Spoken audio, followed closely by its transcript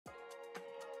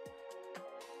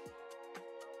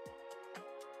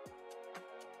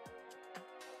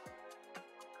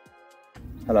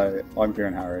Hello, I'm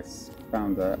Kieran Harris,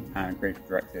 founder and creative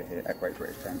director here at Great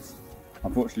British Tents.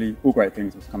 Unfortunately, all great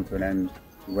things must come to an end.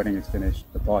 The wedding is finished,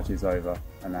 the party is over,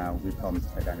 and now we've come to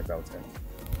take down your bell tent.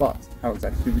 But how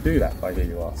exactly do we do that, I hear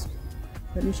you ask?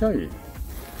 Let me show you.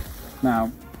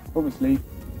 Now, obviously,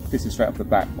 this is straight off the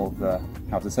back of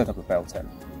how to set up a bell tent.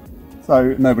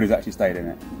 So nobody's actually stayed in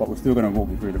it, but we're still going to walk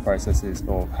you through the processes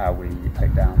of how we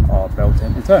take down our bell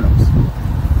tent internals.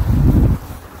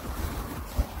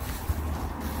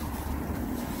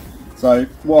 So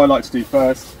what I like to do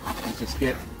first is just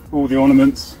get all the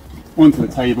ornaments onto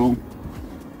the table,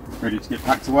 ready to get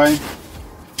packed away.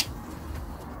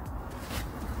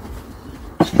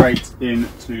 Straight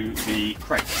into the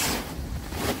crates.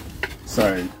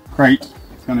 So crate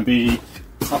is going to be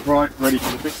upright, ready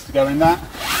for the bits to go in that.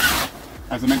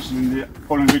 As I mentioned in the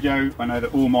following video, I know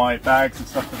that all my bags and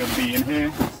stuff are going to be in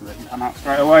here, so they can come out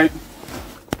straight away.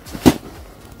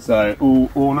 So all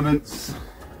ornaments,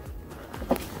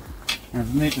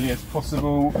 as neatly as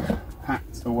possible,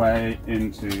 packed away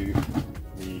into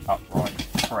the upright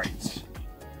crate.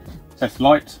 Test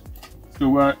light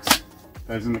still works,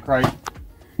 goes in the crate.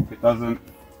 If it doesn't,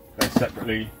 goes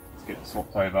separately to get it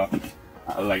swapped over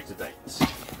at a later date.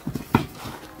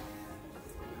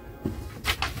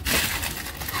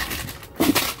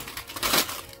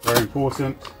 Very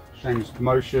important, shameless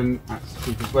promotion at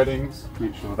people's weddings,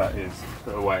 make sure that is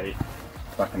put away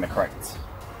back in the crate.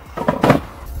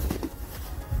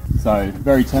 So,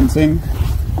 very tempting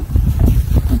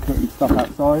when putting stuff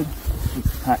outside,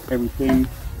 just pack everything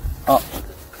up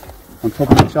on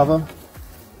top of each other.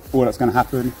 All that's going to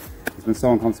happen is when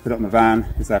someone comes to put it on the van,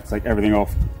 is they have to take everything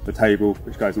off the table,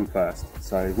 which goes on first.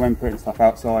 So when putting stuff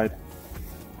outside,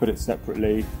 put it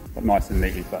separately, but nice and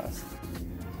neatly first.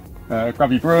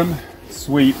 Grab your broom,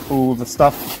 sweep all the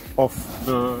stuff off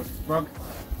the rug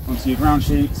onto your ground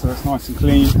sheet so it's nice and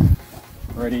clean,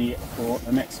 ready for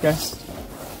the next guest.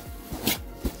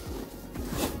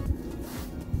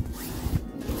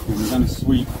 And we're going to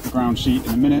sweep the ground sheet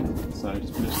in a minute, so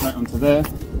just put it straight onto there.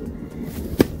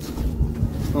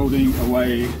 Folding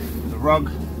away the rug,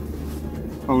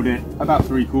 fold it about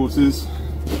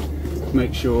 3/4,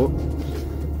 make sure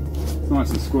it's nice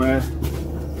and square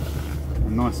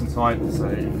and nice and tight so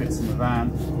it fits in the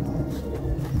van,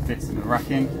 fits in the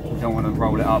racking. You don't want to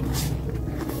roll it up, it's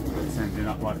ending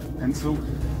up like a pencil,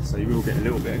 so you will get a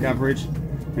little bit of gaverage,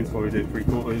 hence why we do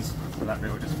 3/4, so that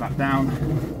bit will just flap down.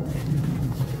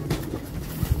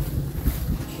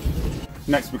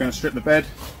 Next we're going to strip the bed.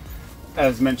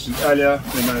 As mentioned earlier,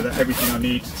 we know that everything I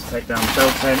need to take down the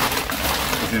bell tent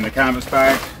is in the canvas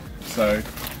bag. So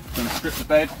I'm going to strip the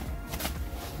bed.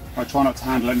 I try not to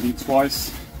handle anything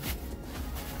twice.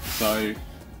 So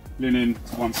linen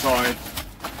to one side,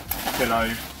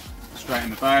 pillow straight in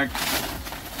the bag.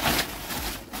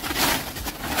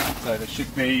 So there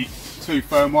should be 2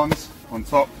 firm ones on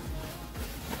top,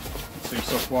 2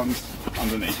 soft ones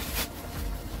underneath.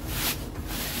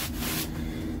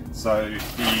 So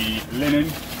the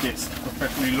linen gets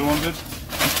professionally laundered,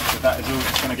 so that is all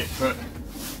just going to get put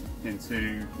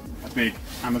into a big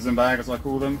Amazon bag, as I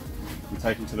call them, and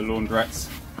taken to the laundrettes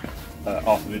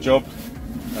after the job.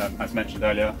 As mentioned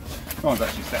earlier, no one's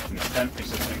actually slept in this tent,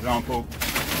 it's just an example.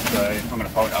 So I'm going to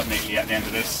fold it up neatly at the end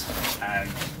of this and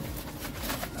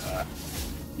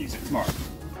use it tomorrow.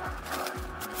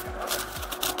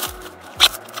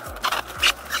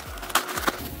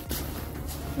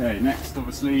 Okay, next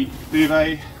obviously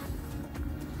duvet,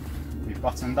 be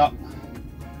buttoned up,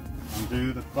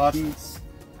 undo the buttons.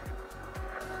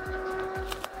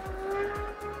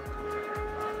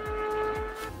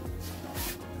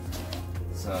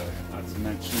 So as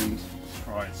mentioned,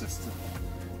 try just to,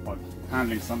 by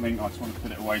handling something, I just want to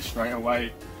put it away straight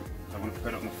away. I want to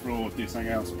put it on the floor, do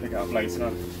something else, pick it up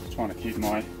later. Just trying to keep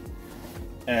my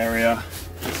area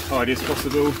as tidy as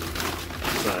possible.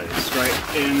 So straight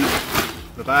in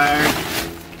the bag.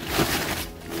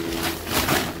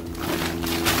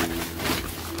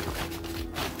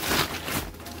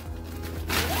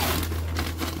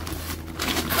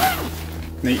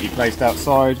 Neatly placed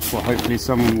outside, well hopefully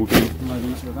someone will be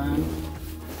loading into the van.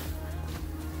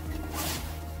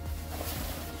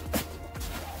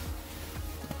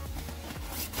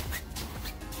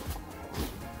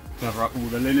 Cover up all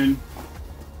the linen,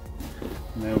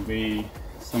 and there will be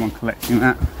someone collecting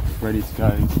that, ready to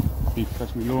go, be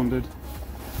professionally laundered.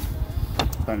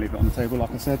 Don't leave it on the table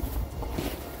like I said.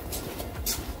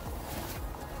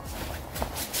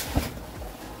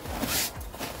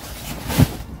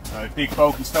 So big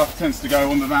bulky stuff tends to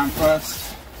go on the van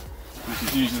first, which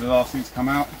is usually the last thing to come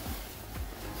out.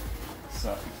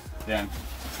 So again,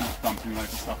 it's not dumping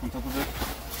loads of stuff on top of it.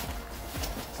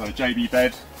 So JB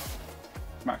bed,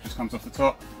 mattress comes off the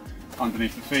top,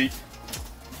 underneath the feet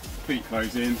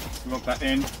close in, lock that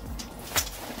in.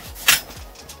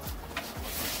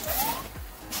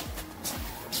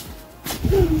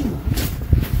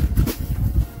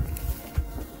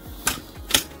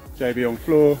 JB on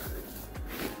floor,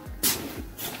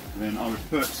 and then I would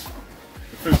put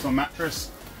the Futon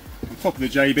mattress on top of the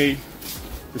JB,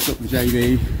 the top of the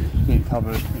JB being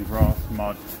covered in grass,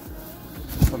 mud,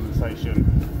 condensation.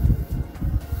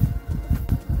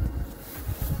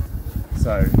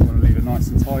 So you want to leave it nice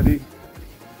and tidy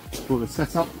for the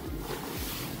setup.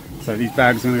 So these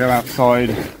bags are going to go outside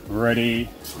ready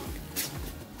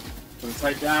for the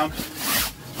takedown.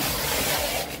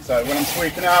 So when I'm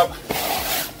sweeping out,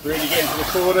 really get into the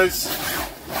corners.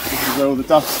 This is where all the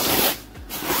dust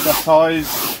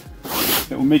ties,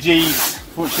 little midgies.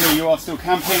 Fortunately, you are still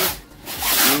camping.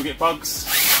 You will get bugs.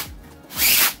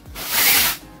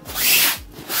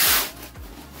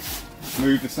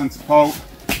 Move the centre pole.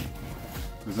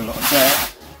 There's a lot of dirt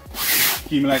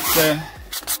accumulates there.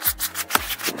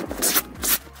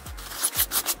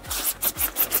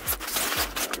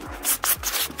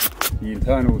 The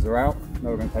internals are out. Now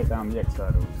we're going to take down the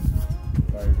externals.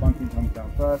 So bunting comes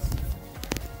down first.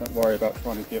 Don't worry about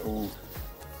trying to get all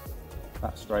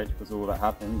that straight, because all that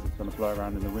happens it's going to blow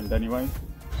around in the wind anyway.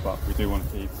 But we do want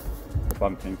to keep the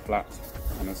bunting flat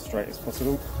and as straight as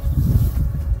possible.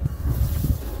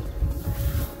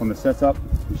 On the setup,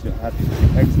 you should have 2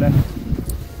 pegs left,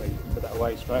 so you can put that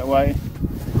away straight away.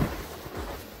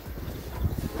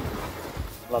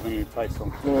 Lovingly placed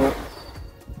on floor.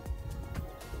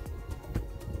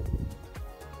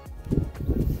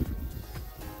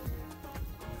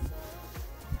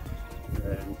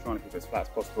 Then trying to keep it as flat as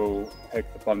possible, peg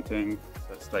the bunting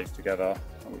so it stays together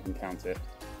and we can count it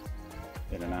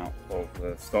in and out of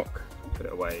the stock and put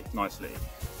it away nicely.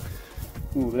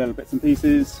 All the little bits and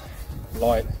pieces,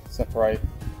 light, separate,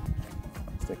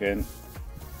 stick in,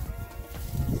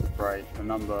 separate the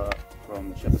number from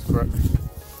the shepherd's crook,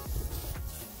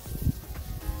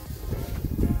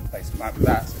 place them out with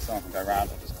that so someone can go around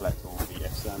and just collect all the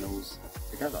externals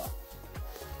together.